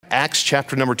Acts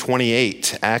chapter number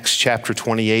 28. Acts chapter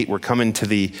 28. We're coming to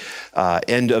the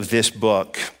end of this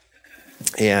book,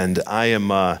 and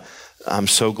I'm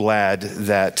so glad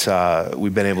that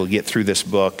we've been able to get through this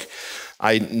book.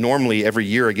 I normally every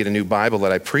year I get a new Bible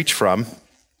that I preach from,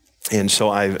 and so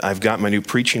I've got my new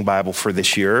preaching Bible for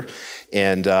this year.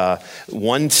 And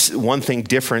one thing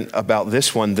different about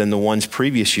this one than the ones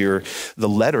previous year, the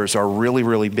letters are really,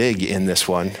 really big in this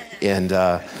one. And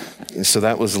so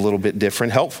that was a little bit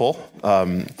different, helpful.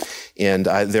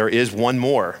 There is one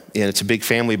more, and it's a big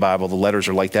family Bible. The letters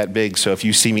are like that big. So if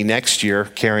you see me next year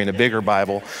carrying a bigger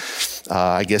Bible,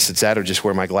 I guess it's that or just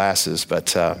wear my glasses.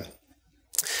 But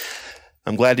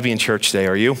I'm glad to be in church today.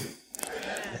 Are you?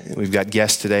 We've got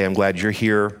guests today. I'm glad you're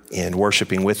here and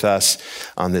worshiping with us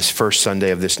on this first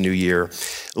Sunday of this new year.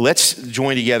 Let's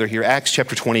join together here, Acts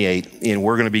chapter 28, and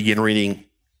we're going to begin reading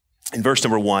in verse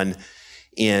number 1,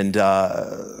 and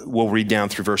we'll read down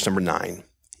through verse number 9.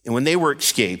 And when they were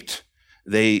escaped,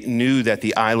 they knew that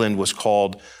the island was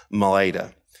called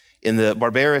Melita. And the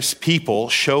barbarous people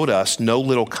showed us no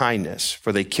little kindness,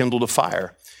 for they kindled a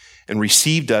fire and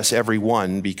received us every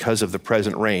one because of the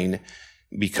present rain,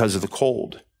 because of the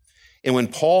cold. And when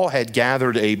Paul had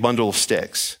gathered a bundle of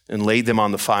sticks and laid them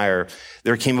on the fire,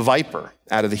 there came a viper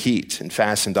out of the heat and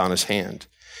fastened on his hand.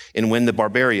 And when the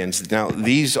barbarians, now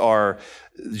these are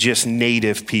just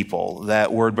native people.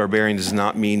 That word barbarian does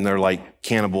not mean they're like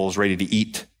cannibals ready to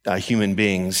eat human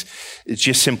beings. It's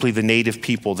just simply the native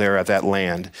people there at that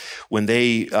land. When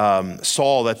they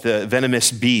saw that the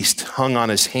venomous beast hung on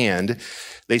his hand,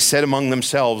 they said among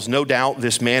themselves, "No doubt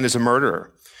this man is a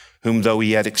murderer, whom though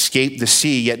he had escaped the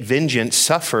sea, yet vengeance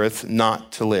suffereth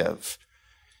not to live."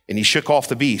 And he shook off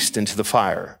the beast into the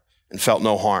fire and felt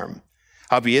no harm.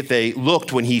 Howbeit they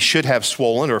looked when he should have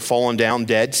swollen or fallen down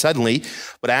dead suddenly,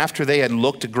 but after they had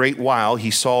looked a great while,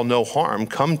 he saw no harm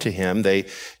come to him. They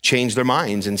changed their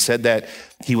minds and said that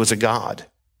he was a god.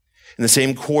 In the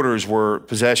same quarters were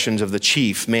possessions of the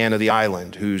chief man of the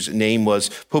island, whose name was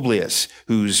Publius,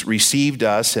 who's received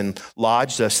us and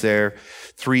lodged us there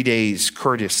 3 days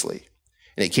courteously.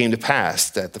 And it came to pass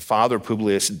that the father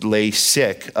Publius lay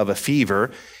sick of a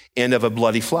fever and of a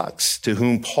bloody flux, to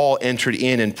whom Paul entered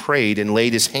in and prayed and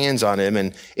laid his hands on him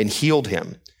and healed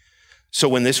him. So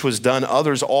when this was done,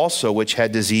 others also which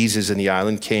had diseases in the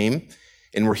island came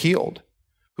and were healed,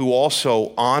 who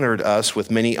also honored us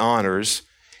with many honors.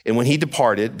 And when we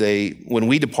departed,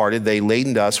 they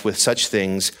laden us with such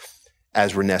things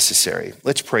as were necessary.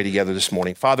 Let's pray together this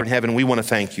morning. Father in heaven, we want to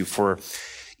thank you for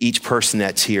each person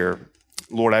that's here.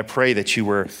 Lord, I pray that you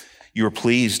were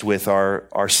pleased with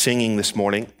our singing this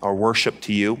morning, our worship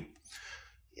to you.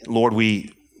 Lord,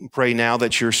 we pray now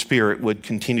that your Spirit would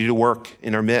continue to work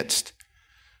in our midst.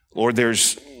 Lord,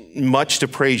 there's much to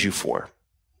praise you for.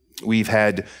 We've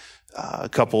had a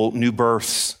couple new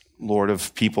births, Lord,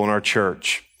 of people in our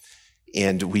church.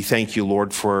 And we thank you,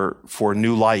 Lord, for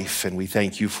new life. And we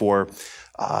thank you for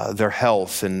their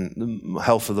health and the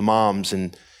health of the moms.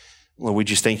 And Lord, we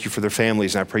just thank you for their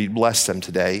families. And I pray you bless them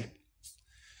today.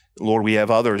 Lord, we have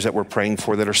others that we're praying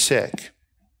for that are sick,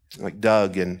 like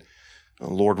Doug and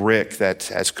Lord Rick that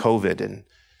has COVID, and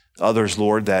others,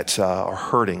 Lord, that are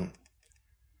hurting.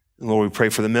 And Lord, we pray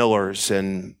for the Millers.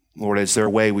 And Lord, as they're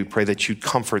away, we pray that you'd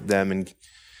comfort them and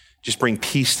just bring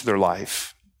peace to their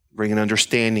life. Bring an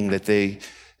understanding that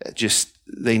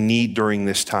they need during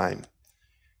this time.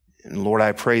 And Lord,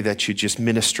 I pray that you just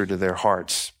minister to their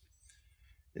hearts.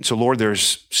 And so, Lord,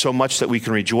 there's so much that we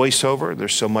can rejoice over.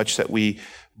 There's so much that we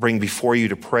bring before you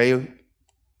to pray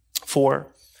for.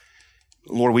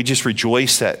 Lord, we just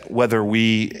rejoice that whether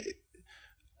we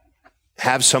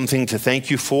have something to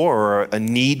thank you for or a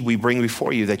need we bring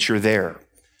before you, that you're there,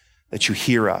 that you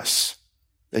hear us,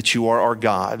 that you are our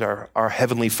God, our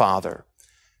Heavenly Father,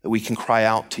 that we can cry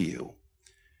out to you.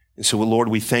 And so, Lord,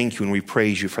 we thank you and we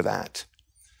praise you for that.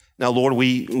 Now, Lord,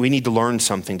 we need to learn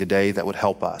something today that would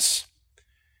help us.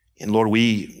 And Lord,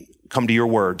 we come to your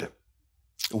word.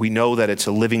 We know that it's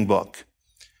a living book.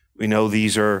 We know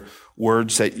these are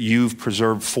words that you've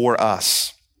preserved for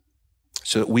us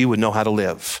so that we would know how to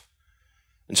live.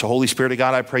 And so, Holy Spirit of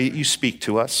God, I pray that you speak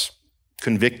to us,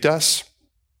 convict us.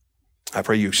 I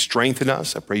pray you strengthen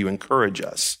us. I pray you encourage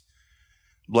us.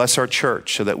 Bless our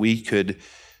church so that we could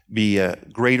be a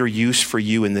greater use for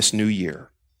you in this new year.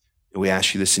 And we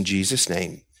ask you this in Jesus'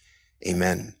 name.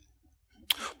 Amen.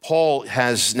 Paul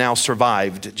has now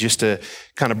survived, just to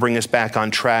kind of bring us back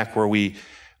on track where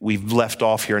we've left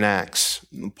off here in Acts.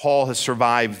 Paul has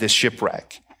survived this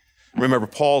shipwreck. Remember,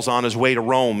 Paul's on his way to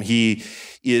Rome. He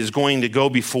is going to go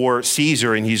before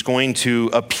Caesar, and he's going to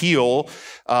appeal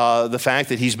the fact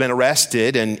that he's been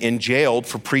arrested and jailed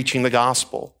for preaching the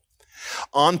gospel.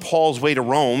 On Paul's way to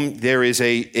Rome, there is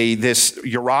this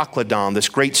Euroclydon, this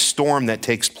great storm that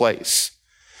takes place.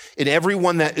 And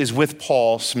everyone that is with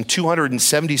Paul, some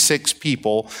 276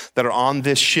 people that are on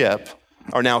this ship,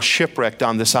 are now shipwrecked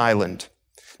on this island.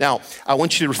 Now, I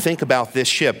want you to think about this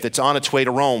ship that's on its way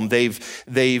to Rome. They've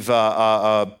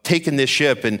taken this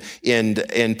ship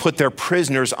and put their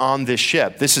prisoners on this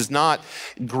ship. This is not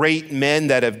great men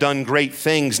that have done great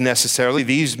things necessarily.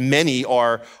 These many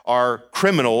are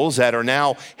criminals that are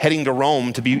now heading to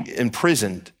Rome to be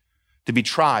imprisoned, to be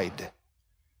tried.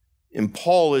 And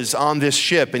Paul is on this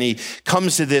ship, and he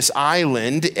comes to this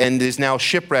island and is now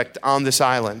shipwrecked on this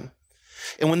island.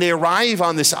 And when they arrive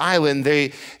on this island,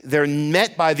 they're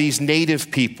met by these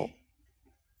native people.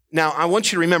 Now, I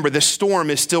want you to remember, the storm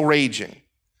is still raging.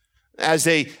 As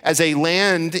they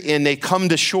land and they come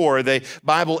to shore, the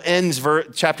Bible ends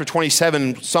chapter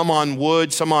 27, some on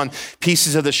wood, some on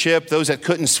pieces of the ship. Those that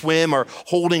couldn't swim are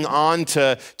holding on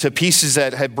to pieces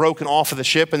that had broken off of the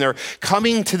ship, and they're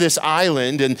coming to this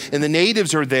island, and the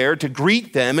natives are there to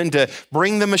greet them and to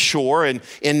bring them ashore, and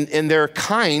they're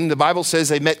kind. The Bible says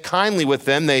they met kindly with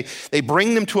them. They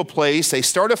bring them to a place, they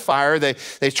start a fire, they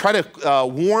try to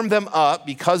warm them up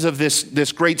because of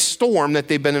this great storm that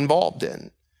they've been involved in.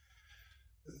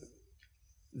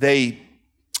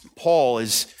 Paul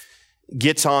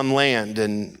gets on land,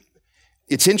 and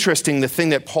it's interesting the thing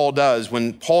that Paul does.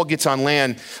 When Paul gets on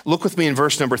land, look with me in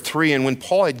verse number 3, and when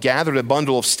Paul had gathered a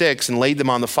bundle of sticks and laid them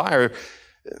on the fire,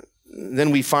 then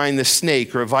we find the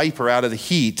snake or a viper out of the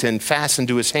heat and fastened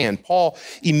to his hand. Paul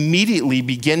immediately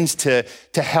begins to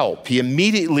help. He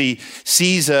immediately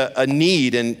sees a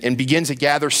need and begins to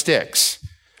gather sticks.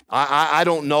 I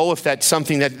don't know if that's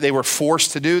something that they were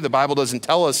forced to do. The Bible doesn't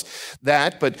tell us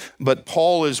that, but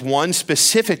Paul is one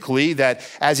specifically that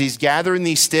as he's gathering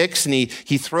these sticks and he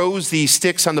throws these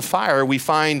sticks on the fire, we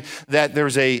find that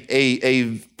there's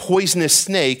a poisonous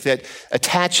snake that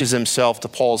attaches himself to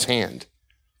Paul's hand.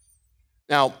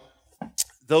 Now,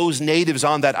 those natives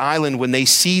on that island, when they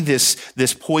see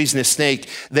this poisonous snake,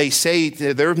 they say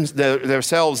to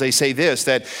themselves, they say this,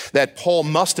 that Paul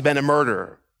must have been a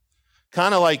murderer.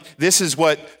 Kind of like this is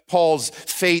what Paul's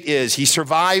fate is. He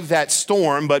survived that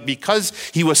storm, but because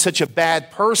he was such a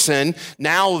bad person,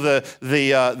 now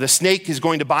the snake is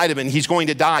going to bite him and he's going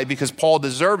to die because Paul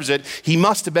deserves it. He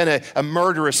must have been a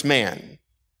murderous man.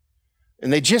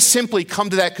 And they just simply come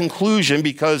to that conclusion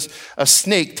because a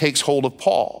snake takes hold of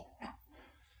Paul.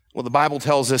 Well, the Bible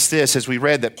tells us this, as we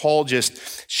read, that Paul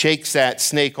just shakes that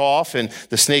snake off and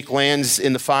the snake lands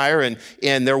in the fire, and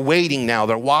they're waiting now.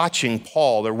 They're watching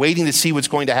Paul. They're waiting to see what's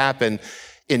going to happen,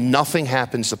 and nothing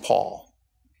happens to Paul.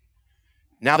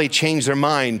 Now they change their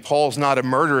mind. Paul's not a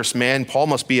murderous man. Paul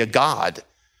must be a god,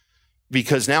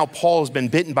 because now Paul has been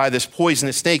bitten by this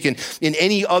poisonous snake, and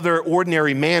any other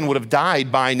ordinary man would have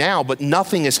died by now, but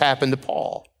nothing has happened to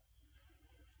Paul.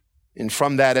 And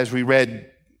from that, as we read,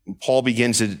 Paul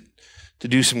begins to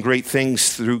do some great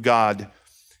things through God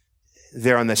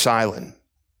there on this island.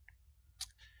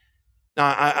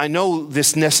 Now, I know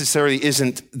this necessarily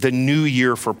isn't the new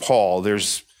year for Paul.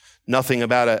 There's nothing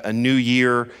about a new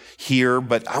year here,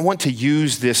 but I want to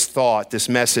use this thought, this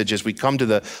message, as we come to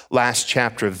the last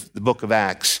chapter of the book of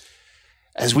Acts,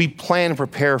 as we plan and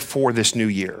prepare for this new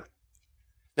year.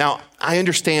 Now, I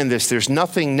understand this. There's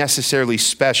nothing necessarily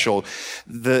special.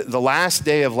 The last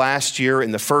day of last year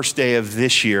and the first day of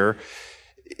this year,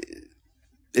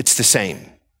 it's the same.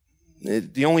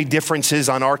 The only difference is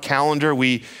on our calendar,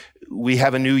 we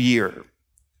have a new year.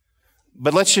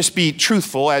 But let's just be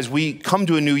truthful. As we come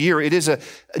to a new year, it is a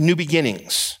new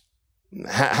beginnings.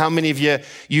 How many of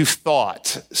you've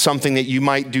thought something that you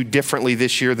might do differently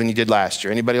this year than you did last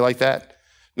year? Anybody like that?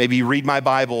 Maybe you read my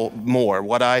Bible more.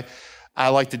 What I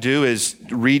like to do is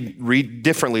read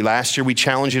differently. Last year, we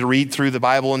challenged you to read through the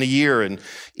Bible in a year. And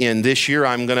in this year,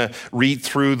 I'm going to read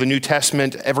through the New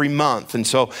Testament every month. And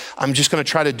so I'm just going to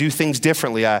try to do things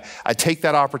differently. I take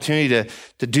that opportunity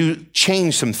to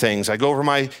change some things. I go over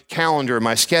my calendar,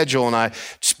 my schedule, and I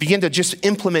just begin to just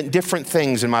implement different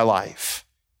things in my life.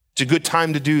 It's a good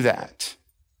time to do that.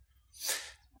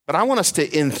 But I want us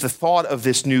to, in the thought of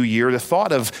this new year, the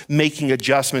thought of making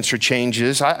adjustments or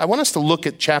changes, I want us to look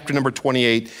at chapter number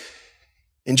 28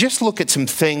 and just look at some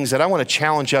things that I want to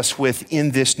challenge us with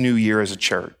in this new year as a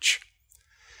church.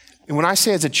 And when I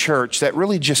say as a church, that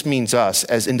really just means us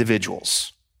as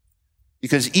individuals,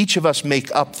 because each of us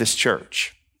make up this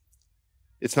church.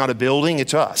 It's not a building,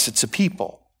 it's us, it's a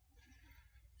people.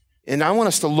 And I want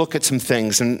us to look at some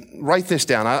things and write this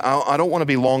down. I don't want to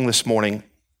be long this morning.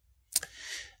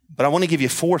 But I want to give you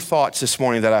 4 thoughts this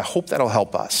morning that I hope that'll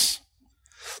help us.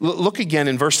 Look again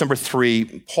in verse number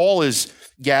 3. Paul is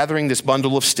gathering this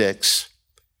bundle of sticks.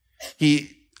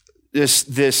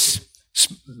 This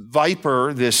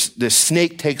viper, this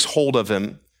snake takes hold of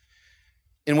him.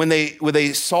 And when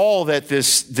they saw that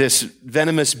this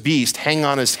venomous beast hang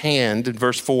on his hand, in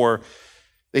verse 4,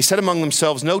 they said among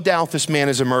themselves, "No doubt this man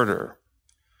is a murderer,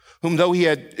 whom though he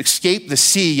had escaped the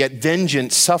sea, yet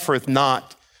vengeance suffereth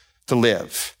not to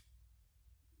live."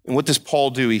 And what does Paul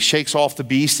do? He shakes off the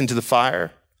beast into the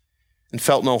fire and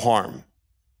felt no harm.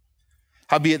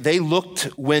 Howbeit they looked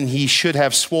when he should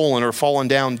have swollen or fallen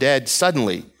down dead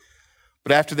suddenly.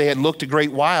 But after they had looked a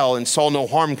great while and saw no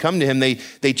harm come to him,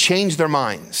 they changed their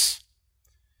minds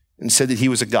and said that he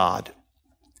was a god.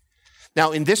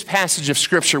 Now, in this passage of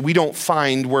Scripture, we don't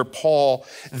find where Paul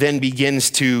then begins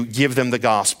to give them the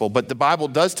gospel. But the Bible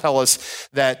does tell us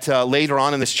that later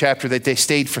on in this chapter that they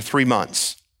stayed for 3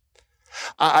 months.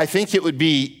 I think it would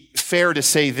be fair to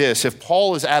say this. If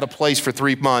Paul is at a place for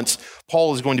 3 months,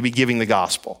 Paul is going to be giving the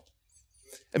gospel.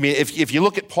 I mean, if you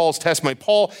look at Paul's testimony,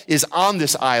 Paul is on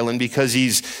this island because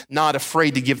he's not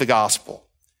afraid to give the gospel.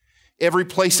 Every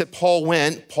place that Paul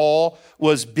went, Paul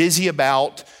was busy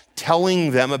about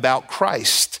telling them about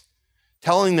Christ,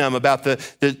 telling them about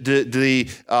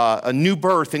a new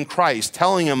birth in Christ,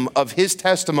 telling them of his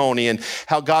testimony and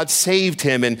how God saved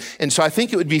him. And so I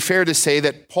think it would be fair to say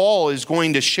that Paul is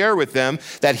going to share with them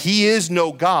that he is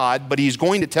no God, but he's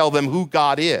going to tell them who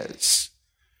God is.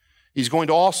 He's going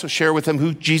to also share with them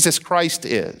who Jesus Christ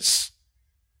is.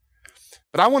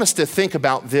 But I want us to think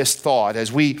about this thought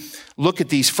as we look at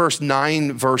these first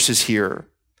 9 verses here.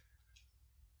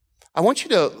 I want you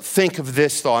to think of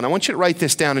this thought, and I want you to write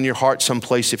this down in your heart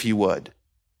someplace if you would.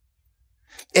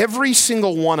 Every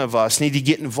single one of us need to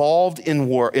get involved in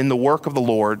the work of the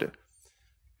Lord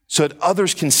so that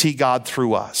others can see God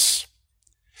through us.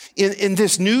 In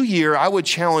this new year, I would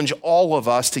challenge all of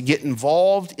us to get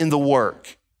involved in the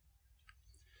work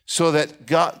so that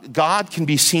God can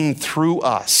be seen through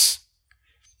us.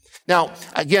 Now,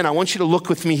 again, I want you to look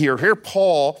with me here. Here,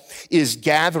 Paul is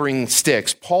gathering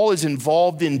sticks. Paul is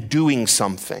involved in doing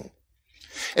something.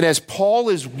 And as Paul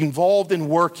is involved in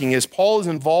working, as Paul is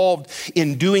involved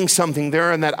in doing something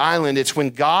there on that island, it's when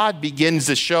God begins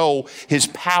to show his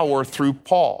power through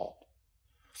Paul.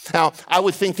 Now, I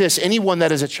would think this, anyone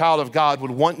that is a child of God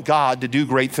would want God to do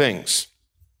great things.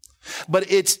 But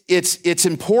it's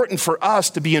important for us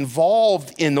to be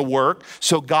involved in the work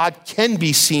so God can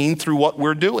be seen through what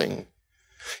we're doing.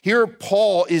 Here,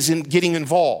 Paul isn't getting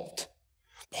involved.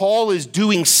 Paul is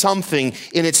doing something,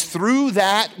 and it's through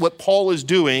that, what Paul is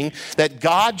doing, that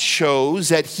God shows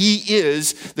that he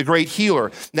is the great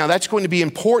healer. Now, that's going to be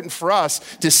important for us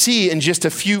to see in just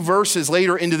a few verses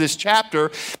later into this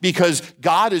chapter, because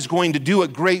God is going to do a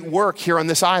great work here on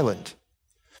this island.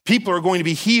 People are going to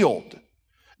be healed.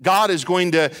 God is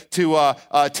going to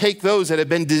take those that have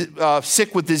been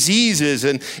sick with diseases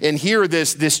and here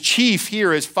this chief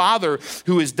here, his father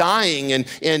who is dying. And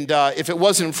if it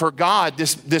wasn't for God,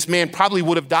 this man probably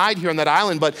would have died here on that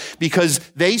island. But because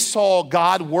they saw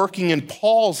God working in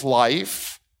Paul's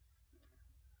life,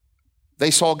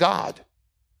 they saw God.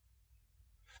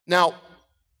 Now,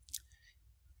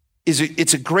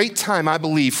 it's a great time, I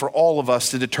believe, for all of us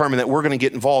to determine that we're going to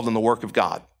get involved in the work of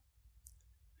God.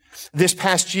 This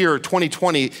past year,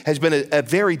 2020, has been a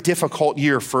very difficult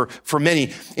year for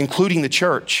many, including the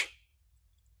church.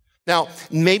 Now,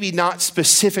 maybe not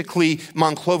specifically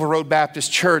Monclova Road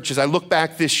Baptist Church. As I look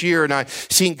back this year and I've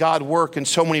seen God work in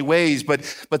so many ways,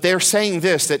 but they're saying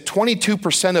this, that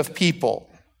 22% of people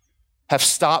have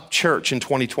stopped church in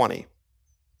 2020.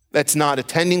 That's not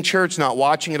attending church, not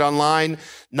watching it online,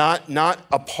 not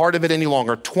a part of it any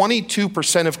longer.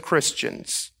 22% of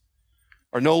Christians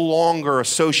are no longer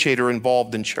associated or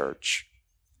involved in church.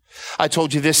 I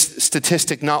told you this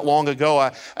statistic not long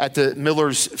ago. At the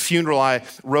Miller's funeral, I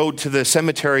rode to the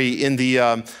cemetery in the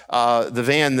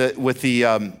van with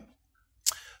the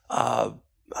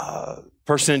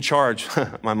person in charge.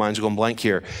 My mind's going blank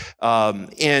here.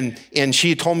 And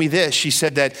she told me this. She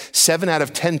said that 7 out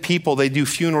of 10 people they do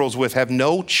funerals with have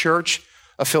no church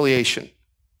affiliation.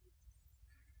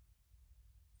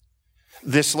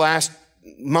 This last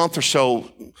month or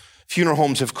so, funeral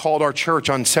homes have called our church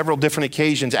on several different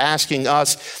occasions asking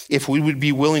us if we would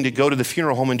be willing to go to the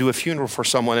funeral home and do a funeral for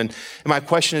someone. And my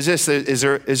question is this,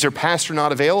 is their pastor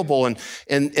not available? And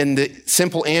the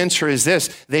simple answer is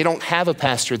this, they don't have a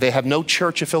pastor. They have no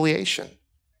church affiliation.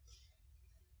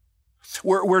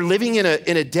 We're living in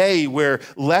a day where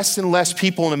less and less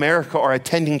people in America are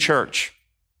attending church.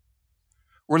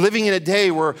 We're living in a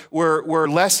day where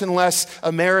less and less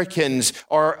Americans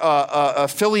are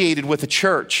affiliated with a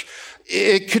church.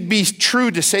 it could be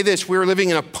true to say this: we're living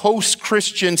in a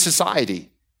post-Christian society.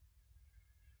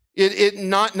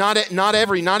 Not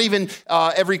even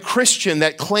every Christian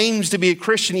that claims to be a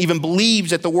Christian even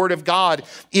believes that the Word of God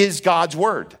is God's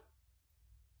Word.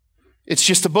 It's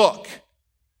just a book.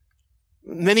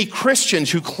 Many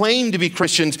Christians who claim to be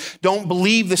Christians don't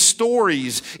believe the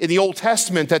stories in the Old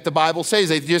Testament that the Bible says.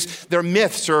 They're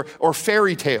myths or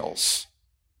fairy tales.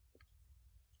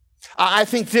 I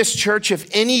think this church, if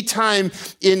any time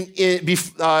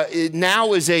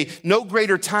now is a no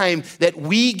greater time that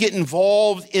we get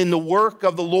involved in the work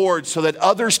of the Lord so that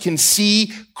others can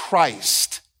see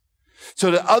Christ,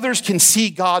 so that others can see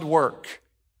God work.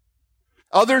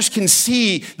 Others can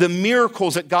see the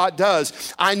miracles that God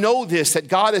does. I know this, that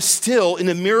God is still in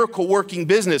the miracle working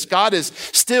business. God is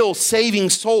still saving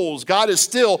souls. God is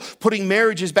still putting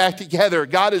marriages back together.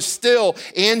 God is still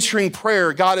answering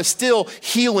prayer. God is still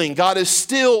healing. God is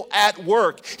still at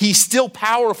work. He's still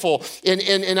powerful.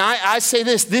 And I say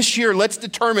this year, let's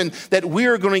determine that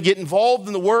we're going to get involved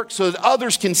in the work so that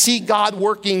others can see God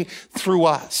working through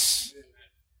us.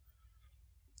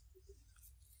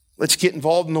 Let's get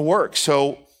involved in the work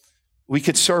so we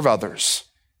could serve others.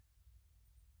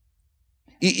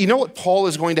 You know what Paul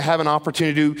is going to have an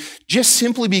opportunity to do just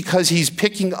simply because he's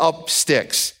picking up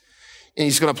sticks and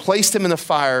he's going to place them in the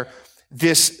fire.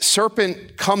 This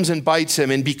serpent comes and bites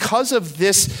him. And because of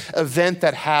this event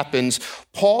that happens,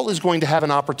 Paul is going to have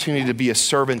an opportunity to be a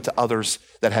servant to others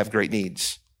that have great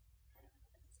needs.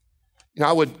 And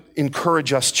I would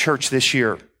encourage us, church, this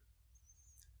year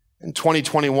in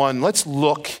 2021, let's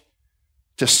look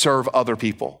to serve other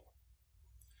people.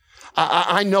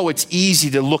 I know it's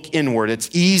easy to look inward. It's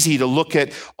easy to look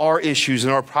at our issues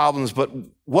and our problems, but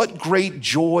what great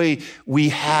joy we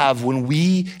have when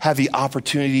we have the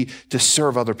opportunity to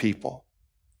serve other people.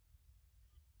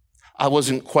 I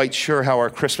wasn't quite sure how our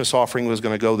Christmas offering was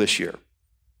going to go this year.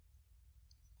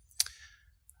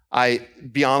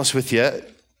 Be honest with you,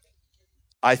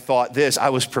 I thought this. I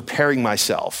was preparing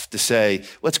myself to say,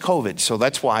 well, it's COVID, so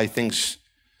that's why things...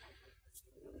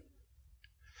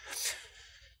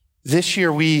 This year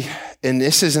and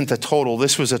this isn't the total,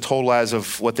 this was a total as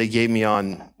of what they gave me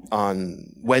on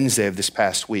Wednesday of this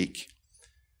past week.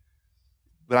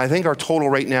 But I think our total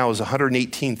right now is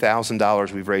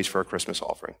 $118,000 we've raised for our Christmas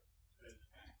offering.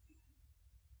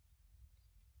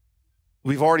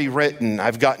 We've already written,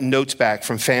 I've gotten notes back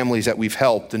from families that we've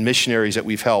helped and missionaries that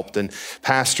we've helped and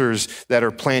pastors that are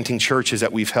planting churches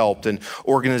that we've helped and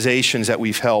organizations that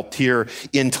we've helped here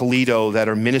in Toledo that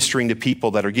are ministering to people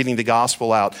that are getting the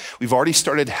gospel out. We've already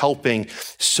started helping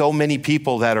so many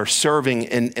people that are serving.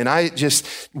 And I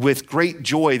just, with great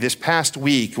joy this past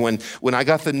week, when I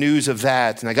got the news of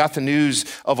that and I got the news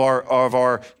of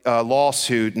our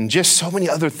lawsuit and just so many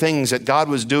other things that God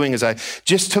was doing as I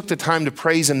just took the time to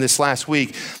praise him this last week.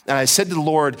 And I said to the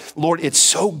Lord, it's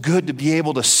so good to be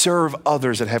able to serve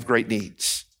others that have great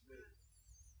needs.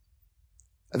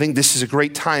 I think this is a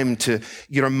great time to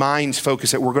get our minds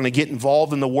focused that we're going to get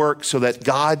involved in the work so that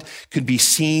God could be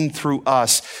seen through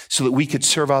us so that we could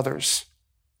serve others.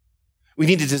 We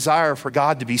need a desire for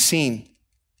God to be seen.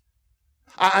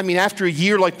 I mean, after a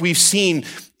year like we've seen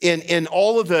in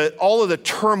all of the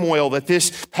turmoil that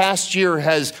this past year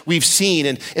we've seen,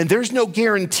 and there's no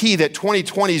guarantee that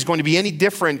 2020 is going to be any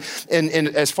different and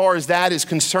as far as that is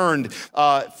concerned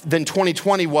than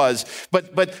 2020 was.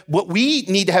 But what we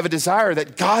need to have a desire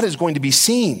that God is going to be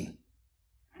seen.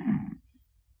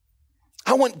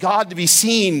 I want God to be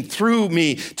seen through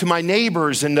me to my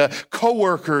neighbors and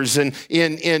coworkers and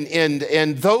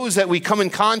those that we come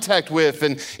in contact with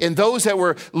and those that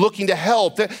we're looking to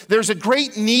help. There's a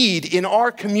great need in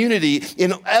our community,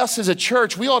 in us as a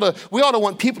church. We ought to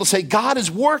want people to say, God is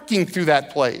working through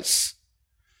that place.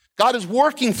 God is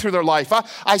working through their life.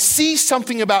 I see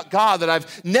something about God that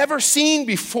I've never seen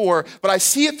before, but I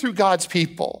see it through God's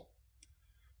people.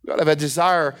 We ought to have a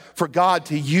desire for God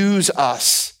to use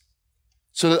us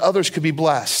so that others could be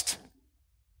blessed.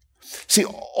 See,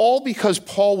 all because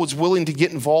Paul was willing to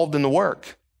get involved in the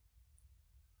work.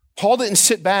 Paul didn't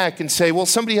sit back and say, well,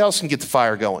 somebody else can get the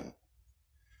fire going.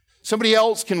 Somebody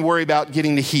else can worry about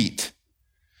getting the heat.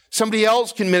 Somebody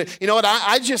else can, you know what,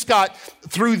 I just got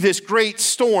through this great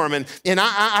storm and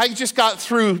I just got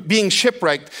through being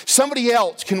shipwrecked. Somebody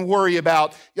else can worry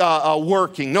about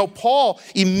working. No, Paul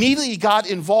immediately got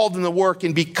involved in the work,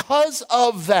 and because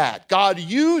of that, God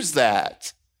used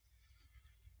that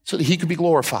so that he could be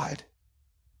glorified.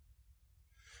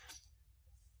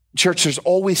 Church, there's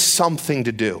always something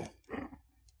to do.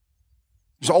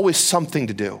 There's always something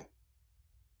to do.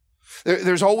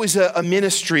 There's always a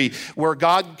ministry where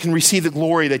God can receive the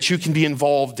glory that you can be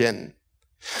involved in.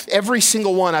 Every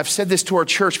single one, I've said this to our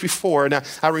church before, and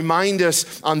I remind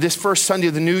us on this first Sunday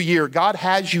of the new year, God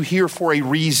has you here for a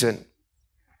reason.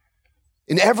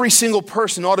 And every single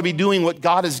person ought to be doing what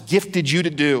God has gifted you to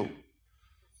do.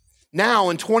 Now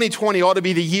in 2020 ought to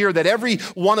be the year that every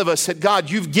one of us said, God,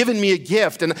 you've given me a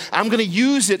gift and I'm going to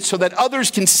use it so that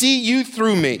others can see you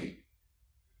through me.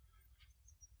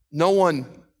 No one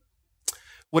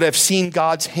would have seen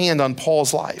God's hand on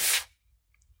Paul's life.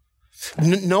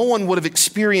 No one would have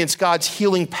experienced God's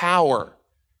healing power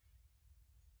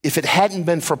if it hadn't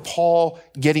been for Paul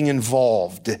getting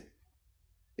involved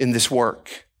in this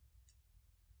work.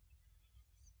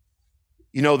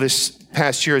 You know, this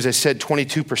past year, as I said,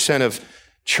 22% of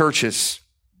churches,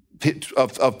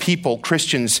 of people,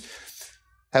 Christians,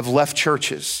 have left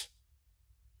churches.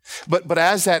 But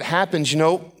as that happens, you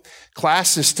know,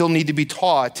 classes still need to be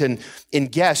taught and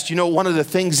guests. You know, one of the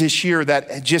things this year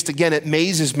that just, again, it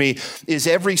amazes me is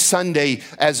every Sunday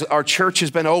as our church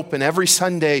has been open, every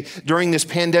Sunday during this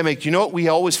pandemic, you know what we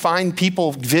always find?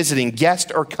 People visiting, guests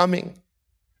are coming.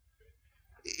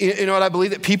 You know what? I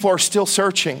believe that people are still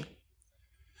searching.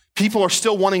 People are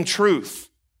still wanting truth.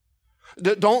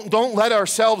 Don't let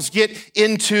ourselves get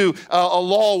into a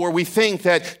lull where we think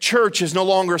that church is no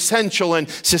longer essential and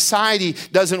society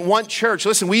doesn't want church.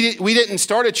 Listen, we didn't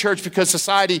start a church because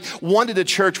society wanted a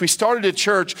church. We started a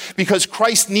church because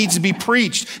Christ needs to be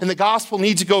preached and the gospel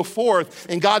needs to go forth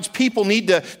and God's people need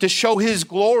to show his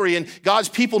glory and God's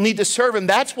people need to serve him.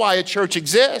 That's why a church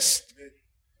exists.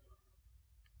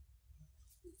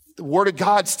 The word of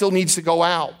God still needs to go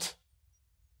out.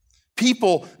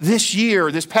 People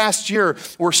this past year,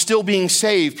 were still being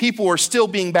saved. People were still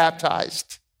being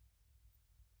baptized.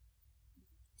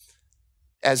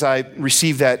 As I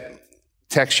received that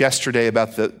text yesterday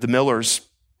about the Millers,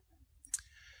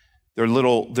 their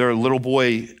little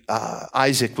boy,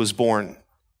 Isaac, was born.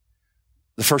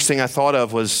 The first thing I thought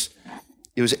of was,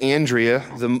 it was Andrea,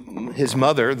 his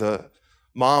mother, the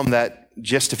mom that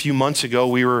just a few months ago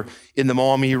we were in the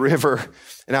Maumee River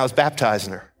and I was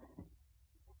baptizing her.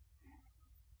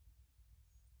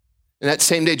 And that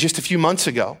same day, just a few months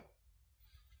ago,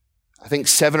 I think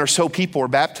 7 or so people were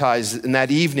baptized in that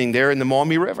evening there in the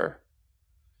Maumee River.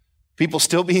 People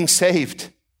still being saved.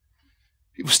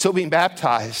 People still being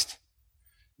baptized.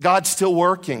 God's still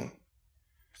working.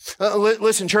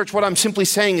 Listen, church, what I'm simply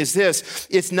saying is this.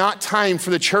 It's not time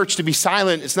for the church to be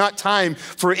silent. It's not time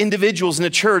for individuals in the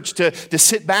church to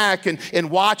sit back and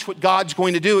watch what God's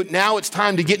going to do. Now it's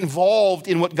time to get involved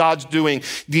in what God's doing,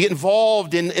 to get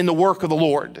involved in the work of the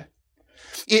Lord.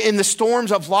 In the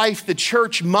storms of life, the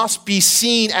church must be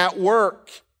seen at work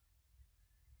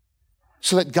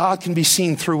so that God can be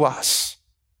seen through us.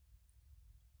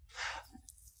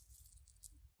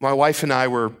 My wife and I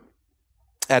were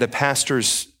at a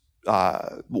pastor's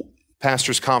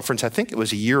conference. I think it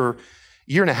was a year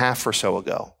and a half or so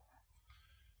ago.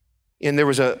 And there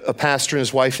was a pastor and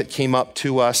his wife that came up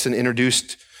to us and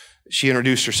introduced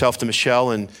herself to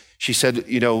Michelle, and she said,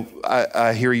 you know,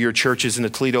 I hear your church is in the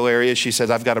Toledo area. She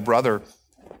says, I've got a brother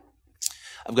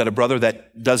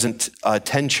that doesn't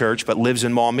attend church but lives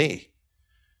in Maumee.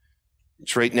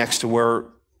 It's right next to where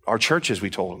our church is, we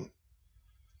told him.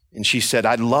 And she said,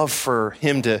 I'd love for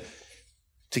him to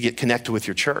get connected with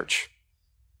your church.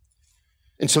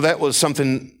 And so that was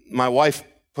something my wife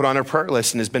put on her prayer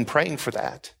list and has been praying for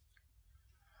that.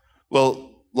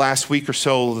 Well, last week or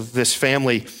so, this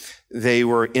family, they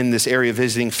were in this area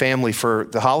visiting family for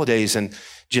the holidays and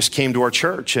just came to our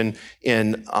church. And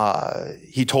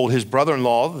he told his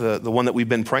brother-in-law, the one that we've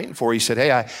been praying for, he said,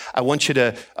 hey, I want you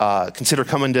to consider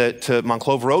coming to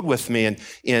Monclova Road with me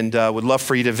and would love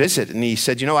for you to visit. And he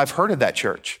said, you know, I've heard of that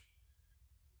church.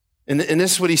 And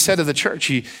this is what he said of the church.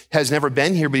 He has never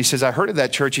been here, but he says, I heard of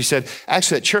that church. He said,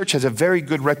 actually, that church has a very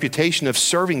good reputation of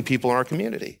serving people in our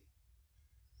community.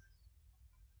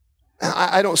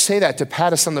 I don't say that to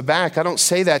pat us on the back. I don't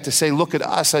say that to say, look at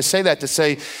us. I say that to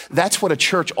say, that's what a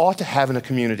church ought to have in a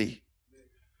community.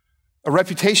 A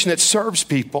reputation that serves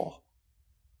people.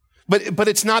 But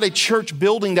it's not a church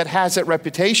building that has that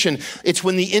reputation. It's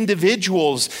when the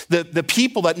individuals, the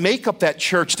people that make up that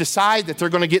church decide that they're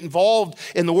going to get involved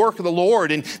in the work of the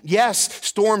Lord. And yes,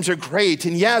 storms are great.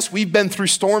 And yes, we've been through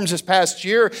storms this past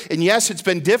year. And yes, it's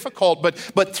been difficult.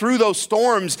 But through those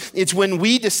storms, it's when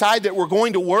we decide that we're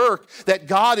going to work, that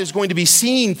God is going to be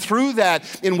seen through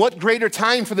that. And what greater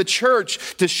time for the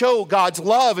church to show God's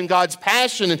love and God's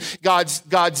passion and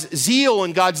God's zeal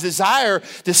and God's desire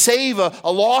to save a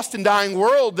lost and dying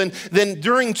world than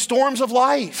during storms of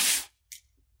life.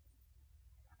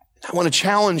 I want to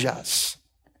challenge us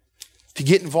to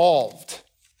get involved.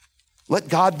 Let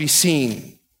God be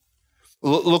seen.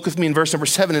 Look with me in verse number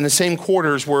 7. In the same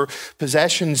quarters were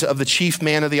possessions of the chief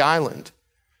man of the island.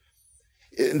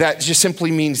 That just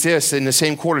simply means this: in the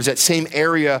same quarters, that same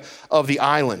area of the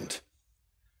island.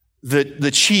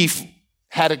 The chief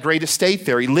had a great estate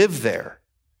there. He lived there.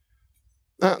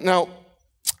 Now,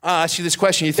 I'll ask you this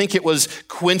question. You think it was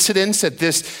coincidence that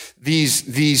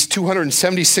these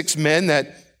 276 men,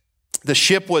 that the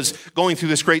ship was going through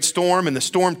this great storm and the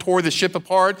storm tore the ship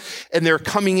apart, and they're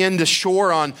coming into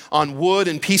shore on wood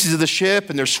and pieces of the ship,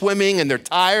 and they're swimming and they're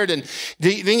tired? And do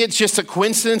you think it's just a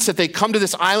coincidence that they come to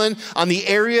this island on the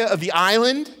area of the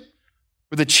island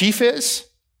where the chief is?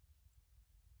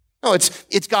 No,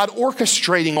 it's God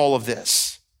orchestrating all of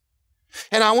this.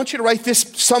 And I want you to write this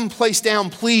someplace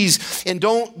down, please, and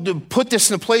don't put this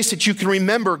in a place that you can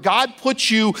remember. God puts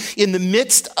you in the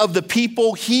midst of the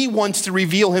people he wants to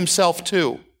reveal himself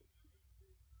to.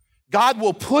 God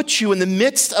will put you in the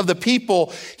midst of the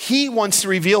people he wants to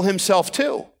reveal himself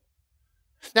to.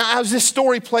 Now, as this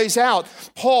story plays out,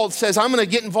 Paul says, I'm going to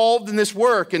get involved in this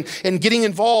work, and getting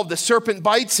involved, the serpent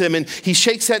bites him, and he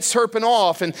shakes that serpent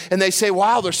off, and they say,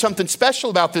 wow, there's something special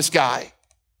about this guy.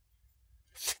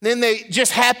 Then they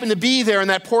just happen to be there in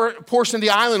that portion of the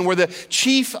island where the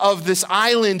chief of this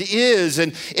island is,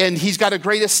 and he's got a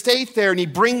great estate there, and he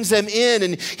brings them in,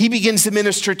 and he begins to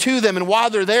minister to them. And while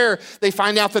they're there, they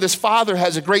find out that his father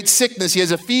has a great sickness. He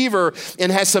has a fever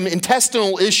and has some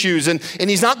intestinal issues, and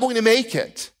he's not going to make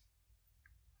it.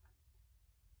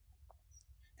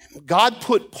 God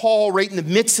put Paul right in the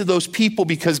midst of those people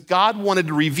because God wanted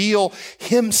to reveal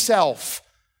himself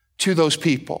to those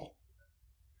people.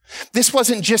 This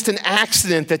wasn't just an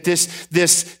accident that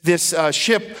this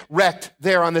ship wrecked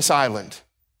there on this island.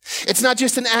 It's not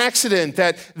just an accident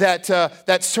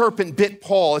that serpent bit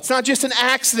Paul. It's not just an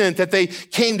accident that they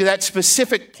came to that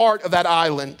specific part of that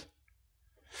island.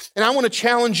 And I want to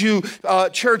challenge you,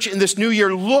 church, in this new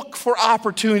year, look for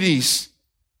opportunities.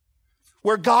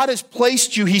 Where God has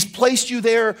placed you, he's placed you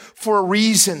there for a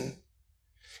reason.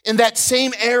 In that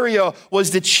same area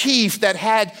was the chief that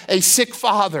had a sick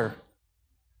father.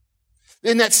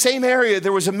 In that same area,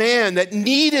 there was a man that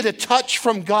needed a touch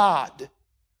from God.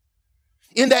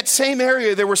 In that same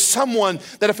area, there was someone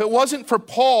that if it wasn't for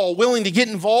Paul willing to get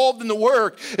involved in the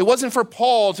work, it wasn't for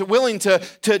Paul willing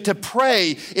to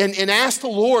pray and ask the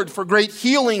Lord for great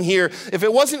healing here, if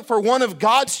it wasn't for one of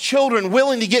God's children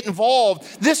willing to get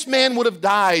involved, this man would have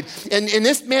died. And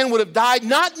this man would have died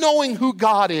not knowing who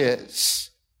God is.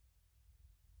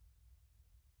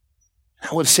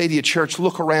 I would say to you, church,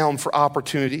 look around for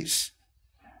opportunities.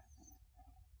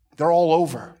 They're all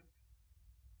over.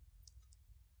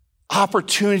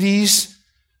 Opportunities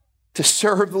to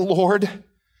serve the Lord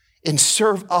and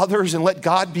serve others and let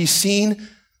God be seen,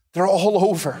 they're all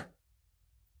over.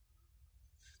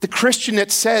 The Christian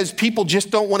that says people just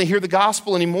don't want to hear the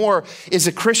gospel anymore is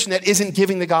a Christian that isn't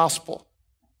giving the gospel.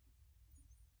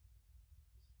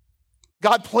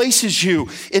 God places you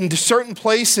into certain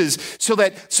places so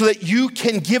that you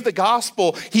can give the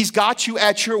gospel. He's got you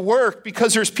at your work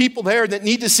because there's people there that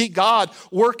need to see God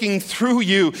working through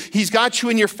you. He's got you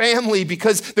in your family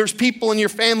because there's people in your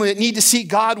family that need to see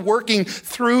God working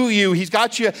through you. He's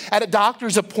got you at a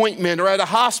doctor's appointment or at a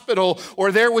hospital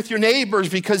or there with your neighbors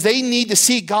because they need to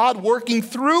see God working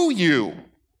through you.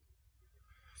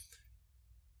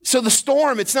 So the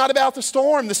storm, it's not about the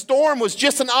storm. The storm was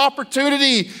just an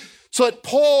opportunity so that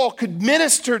Paul could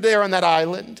minister there on that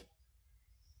island.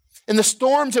 And the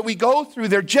storms that we go through,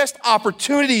 they're just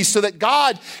opportunities so that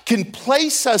God can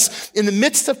place us in the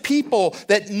midst of people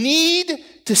that need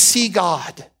to see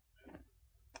God.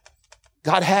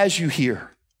 God has you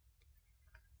here.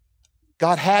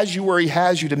 God has you where he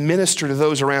has you to minister to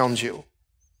those around you.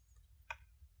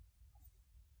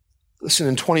 Listen,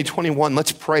 in 2021,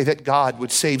 let's pray that God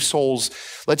would save souls.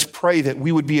 Let's pray that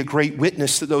we would be a great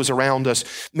witness to those around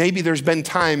us. Maybe there's been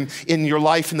time in your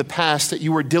life in the past that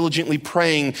you were diligently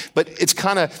praying, but it's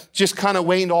kind of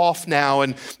waned off now,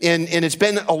 and it's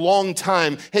been a long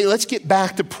time. Hey, let's get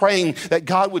back to praying that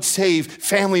God would save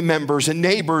family members and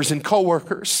neighbors and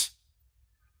coworkers.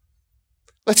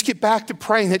 Let's get back to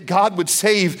praying that God would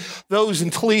save those in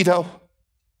Toledo.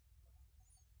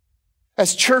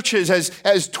 As churches, as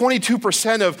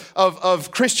 22%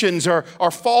 of Christians are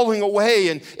falling away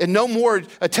and no more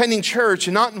attending church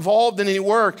and not involved in any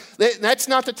work, that's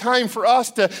not the time for us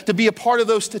to be a part of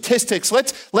those statistics.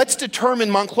 Let's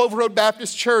determine, Mount Clover Road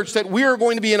Baptist Church, that we are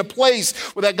going to be in a place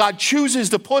where that God chooses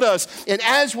to put us, and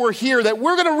as we're here, that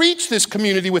we're going to reach this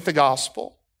community with the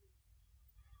gospel.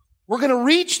 We're going to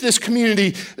reach this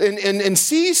community and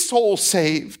see souls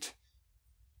saved.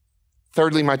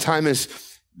 Thirdly, my time is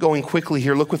going quickly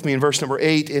here. Look with me in verse number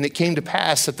 8. And it came to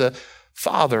pass that the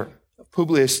father.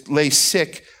 Publius lay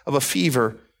sick of a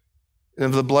fever and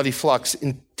of the bloody flux,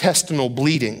 intestinal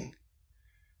bleeding,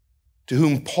 to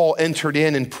whom Paul entered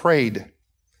in and prayed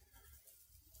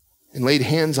and laid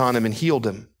hands on him and healed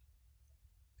him.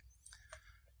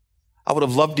 I would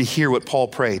have loved to hear what Paul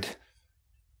prayed.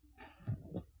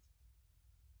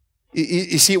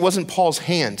 You see, it wasn't Paul's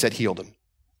hands that healed him.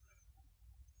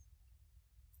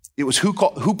 It was who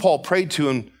Paul prayed to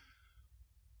and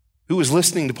who was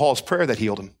listening to Paul's prayer that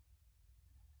healed him.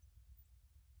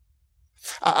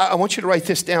 I want you to write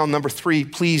this down. Number 3,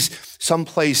 please,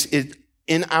 someplace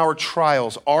in our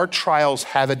trials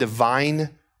have a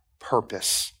divine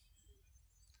purpose.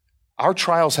 Our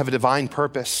trials have a divine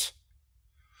purpose.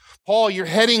 Paul, you're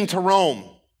heading to Rome.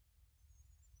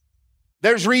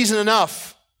 There's reason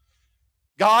enough.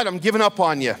 God, I'm giving up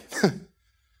on you.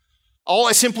 All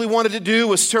I simply wanted to do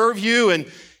was serve you, and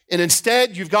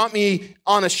instead you've got me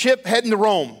on a ship heading to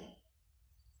Rome.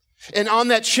 And on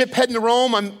that ship heading to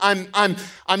Rome,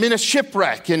 I'm in a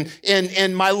shipwreck,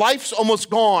 and my life's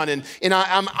almost gone, and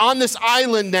I'm on this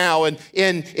island now, and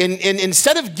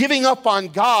instead of giving up on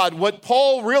God, what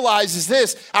Paul realizes is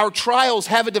this: our trials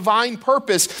have a divine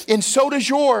purpose, and so does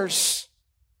yours.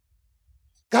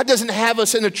 God doesn't have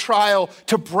us in a trial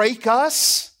to break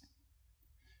us.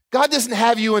 God doesn't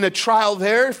have you in a trial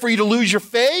there for you to lose your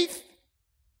faith.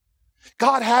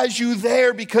 God has you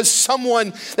there because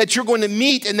someone that you're going to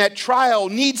meet in that trial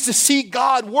needs to see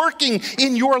God working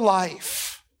in your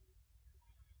life.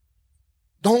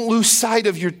 Don't lose sight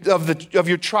of your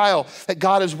trial that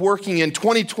God is working in.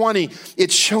 2020,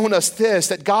 it's shown us this,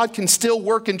 that God can still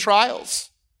work in trials.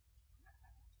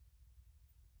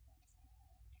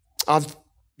 I'll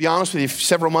be honest with you,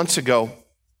 several months ago,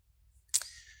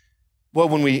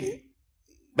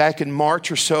 back in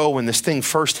March or so, when this thing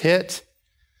first hit,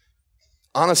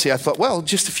 honestly, I thought, well,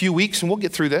 just a few weeks and we'll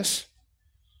get through this.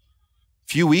 A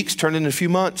few weeks turned into a few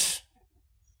months.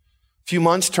 A few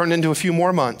months turned into a few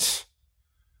more months.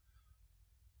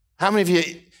 How many of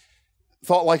you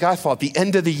thought like I thought, the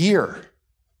end of the year?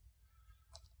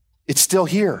 It's still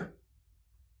here.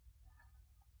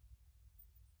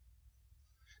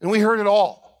 And we heard it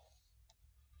all.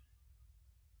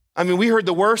 I mean, we heard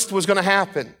the worst was going to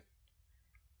happen.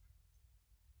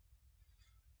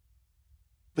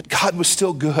 But God was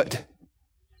still good.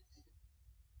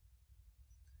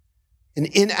 And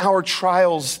in our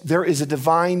trials, there is a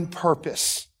divine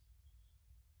purpose.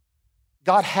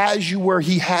 God has you where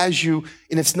He has you,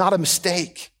 and it's not a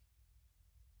mistake.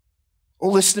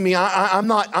 Well, listen to me. I'm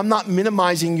not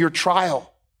minimizing your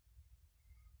trial.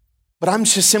 But I'm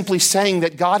just simply saying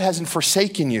that God hasn't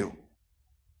forsaken you.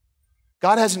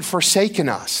 God hasn't forsaken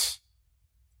us.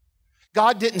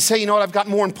 God didn't say, you know what, I've got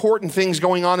more important things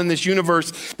going on in this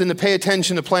universe than to pay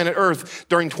attention to planet Earth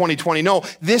during 2020. No,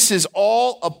 this is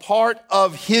all a part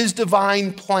of His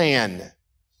divine plan.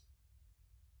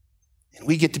 And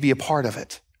we get to be a part of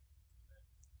it.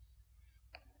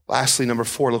 Lastly, number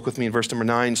 4, look with me in verse number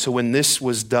 9. So when this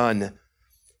was done,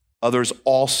 others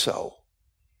also,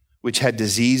 which had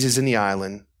diseases in the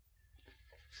island,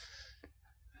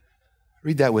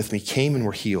 read that with me, came and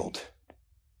were healed.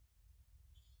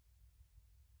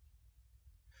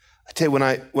 I tell you,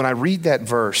 when I read that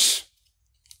verse,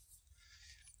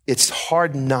 it's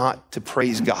hard not to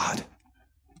praise God.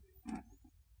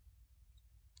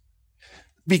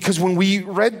 Because when we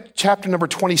read chapter number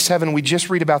 27, we just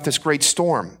read about this great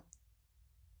storm.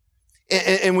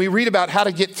 And we read about how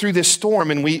to get through this storm,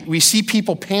 and we see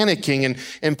people panicking,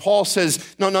 and Paul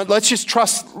says, no, let's just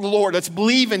trust the Lord. Let's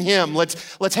believe in Him.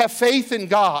 Let's have faith in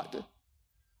God.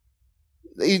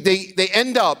 They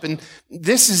end up, and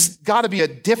this has got to be a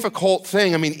difficult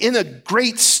thing. I mean, in a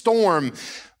great storm,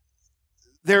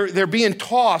 they're being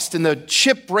tossed, and the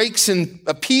ship breaks in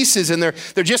pieces, and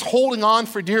they're just holding on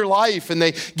for dear life, and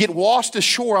they get washed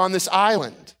ashore on this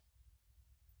island.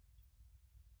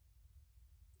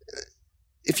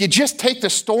 If you just take the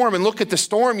storm and look at the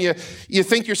storm, you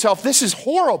think to yourself, this is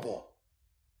horrible.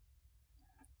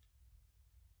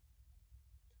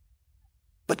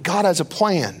 But God has a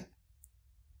plan.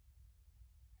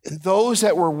 And those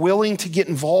that were willing to get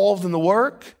involved in the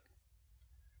work,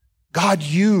 God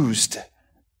used.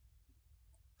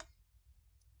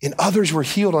 And others were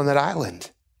healed on that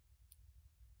island.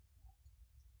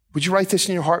 Would you write this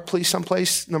in your heart, please,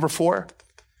 someplace? Number 4.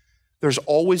 There's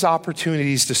always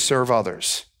opportunities to serve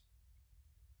others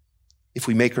if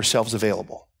we make ourselves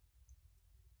available.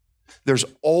 There's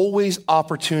always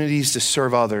opportunities to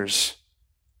serve others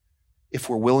if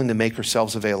we're willing to make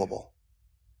ourselves available.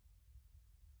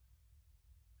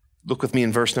 Look with me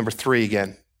in verse number 3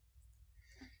 again.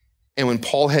 And when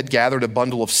Paul had gathered a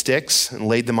bundle of sticks and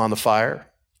laid them on the fire,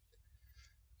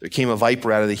 there came a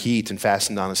viper out of the heat and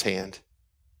fastened on his hand.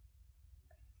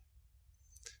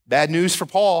 Bad news for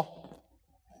Paul.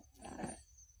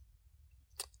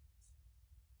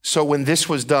 So when this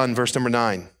was done, verse number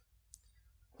 9,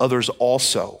 others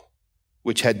also,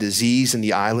 which had disease in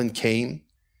the island, came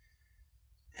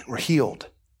and were healed.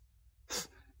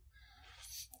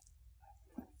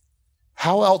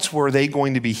 How else were they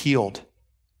going to be healed?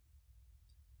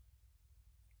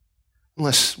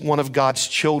 Unless one of God's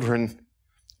children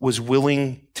was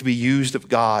willing to be used of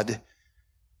God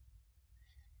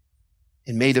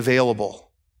and made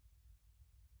available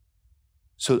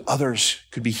so that others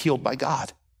could be healed by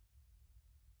God.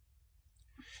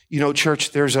 You know,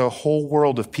 church, there's a whole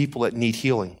world of people that need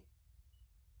healing.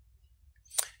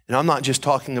 And I'm not just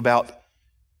talking about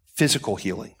physical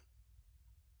healing.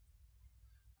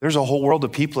 There's a whole world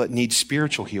of people that need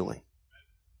spiritual healing.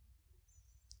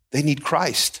 They need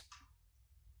Christ.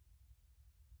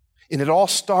 And it all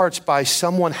starts by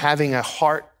someone having a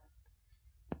heart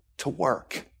to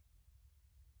work,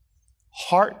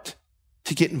 heart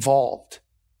to get involved,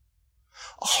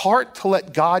 a heart to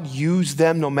let God use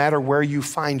them no matter where you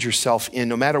find yourself in,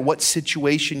 no matter what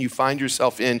situation you find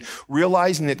yourself in,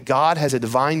 realizing that God has a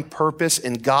divine purpose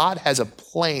and God has a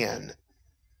plan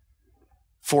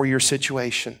for your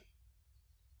situation.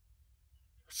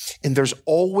 And there's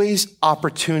always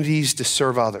opportunities to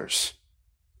serve others.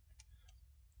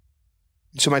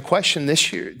 So my question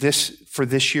this year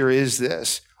is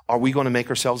this: are we going to make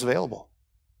ourselves available?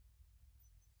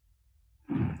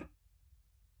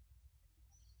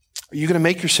 Are you going to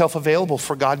make yourself available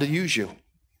for God to use you?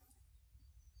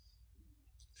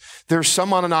 There's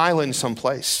some on an island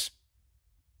someplace.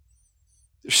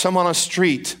 There's some on a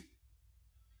street.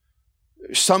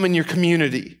 There's some in your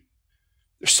community.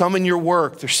 There's some in your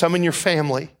work. There's some in your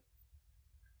family.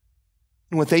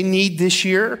 And what they need this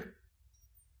year,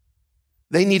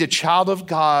 they need a child of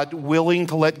God willing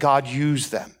to let God use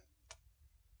them.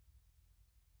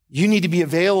 You need to be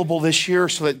available this year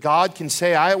so that God can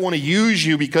say, I want to use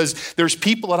you because there's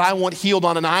people that I want healed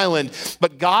on an island.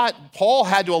 But Paul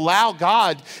had to allow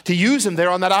God to use him there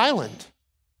on that island.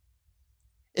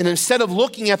 And instead of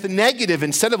looking at the negative,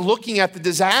 instead of looking at the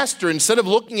disaster, instead of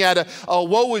looking at a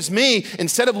woe is me,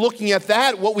 instead of looking at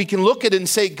that, what we can look at and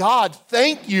say, God,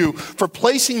 thank you for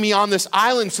placing me on this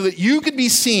island so that you could be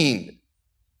seen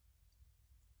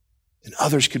and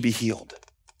others could be healed.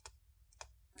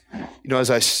 You know, as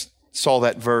I saw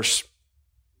that verse,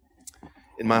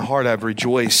 in my heart I've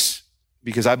rejoiced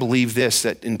because I believe this,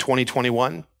 that in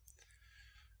 2021,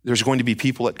 there's going to be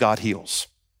people that God heals.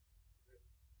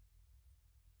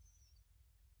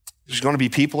 There's going to be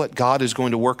people that God is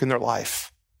going to work in their life.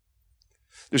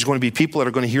 There's going to be people that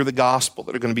are going to hear the gospel,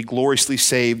 that are going to be gloriously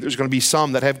saved. There's going to be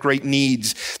some that have great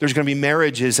needs. There's going to be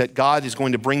marriages that God is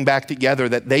going to bring back together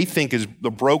that they think is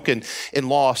the broken and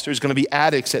lost. There's going to be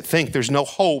addicts that think there's no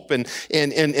hope and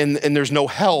there's no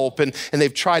help. And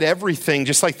they've tried everything,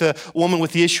 just like the woman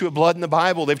with the issue of blood in the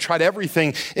Bible. They've tried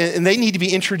everything and they need to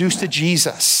be introduced to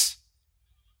Jesus.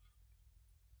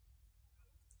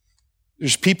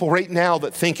 There's people right now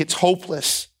that think it's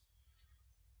hopeless.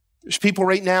 There's people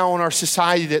right now in our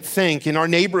society that think, in our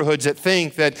neighborhoods that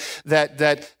think that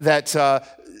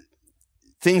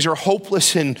things are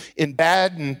hopeless and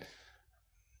bad. And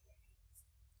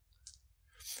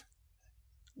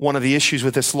one of the issues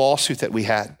with this lawsuit that we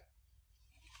had,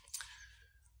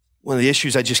 one of the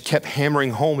issues I just kept hammering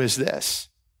home is this: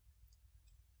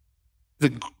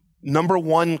 the number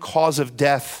one cause of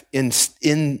death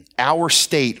in our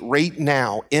state right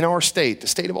now, in our state, the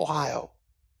state of Ohio,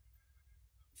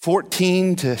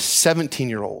 14 to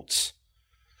 17-year-olds,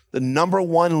 the number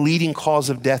one leading cause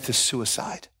of death is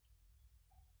suicide.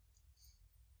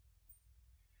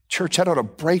 Church, that ought to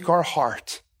break our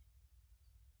heart.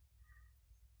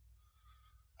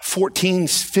 14,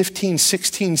 15,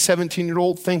 16,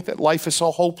 17-year-old think that life is so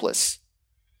hopeless,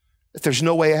 that there's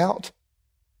no way out.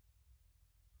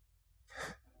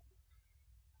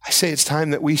 I say it's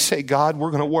time that we say, God, we're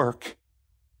going to work.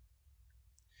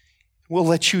 We'll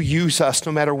let you use us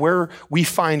no matter where we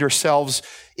find ourselves,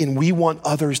 and we want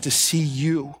others to see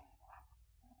you.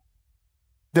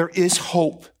 There is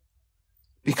hope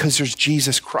because there's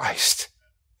Jesus Christ.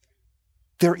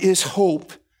 There is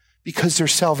hope because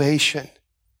there's salvation.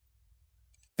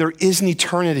 There is an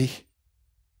eternity.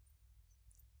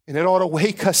 And it ought to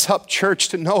wake us up, church,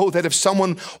 to know that if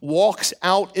someone walks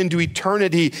out into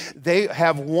eternity, they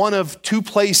have one of two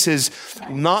places,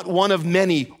 not one of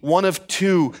many, one of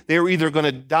two. They're either going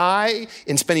to die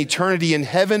and spend eternity in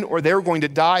heaven, or they're going to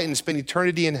die and spend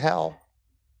eternity in hell.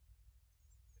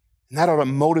 And that ought to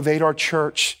motivate our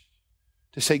church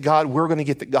to say, God, we're going to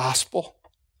get the gospel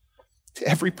to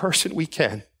every person we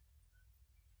can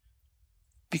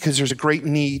because there's a great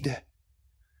need.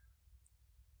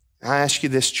 And I ask you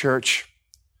this, church,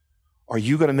 are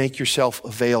you going to make yourself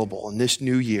available in this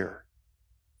new year?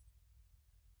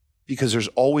 Because there's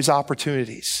always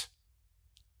opportunities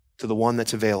to the one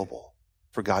that's available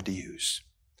for God to use.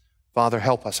 Father,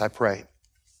 help us, I pray.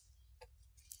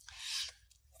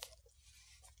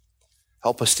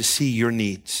 Help us to see your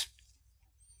needs.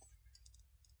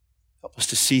 Help us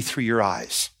to see through your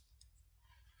eyes.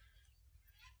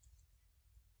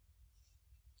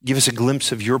 Give us a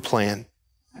glimpse of your plan.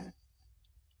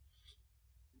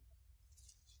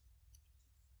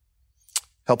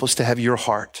 Help us to have your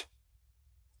heart.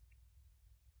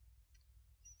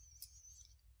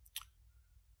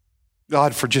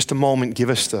 God, for just a moment, give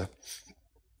us the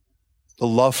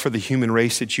love for the human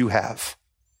race that you have.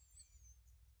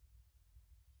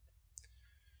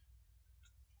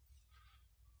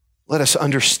 Let us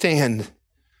understand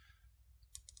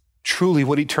truly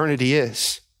what eternity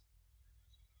is.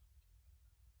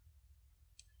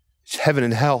 It's heaven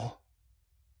and hell.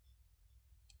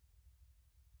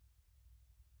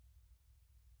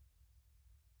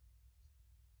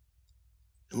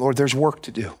 And Lord, there's work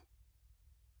to do.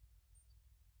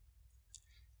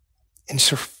 And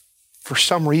so for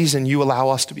some reason, you allow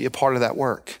us to be a part of that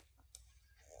work.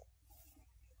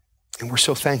 And we're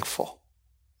so thankful.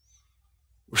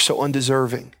 We're so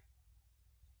undeserving.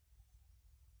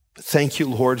 But thank you,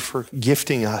 Lord, for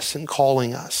gifting us and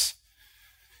calling us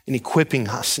and equipping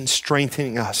us and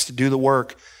strengthening us to do the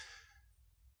work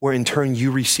where in turn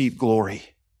you receive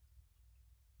glory.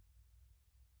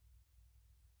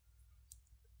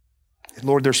 And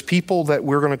Lord, there's people that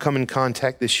we're going to come in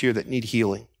contact this year that need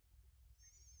healing.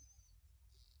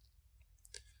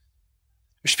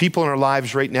 There's people in our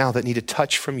lives right now that need a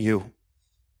touch from you.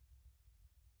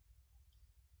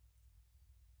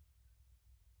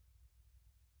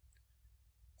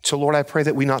 So Lord, I pray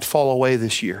that we not fall away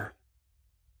this year.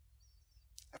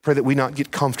 I pray that we not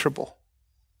get comfortable.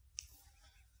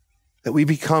 That we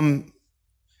become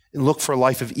and look for a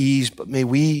life of ease, but may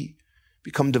we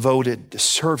become devoted to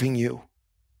serving you,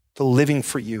 to living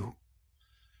for you,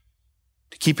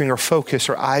 to keeping our focus,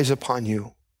 our eyes upon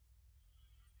you.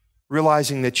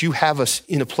 Realizing that you have us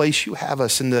in a place you have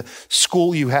us, in the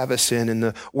school you have us in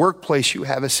the workplace you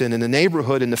have us in the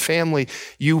neighborhood, in the family.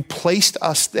 You placed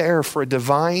us there for a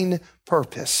divine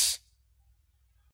purpose.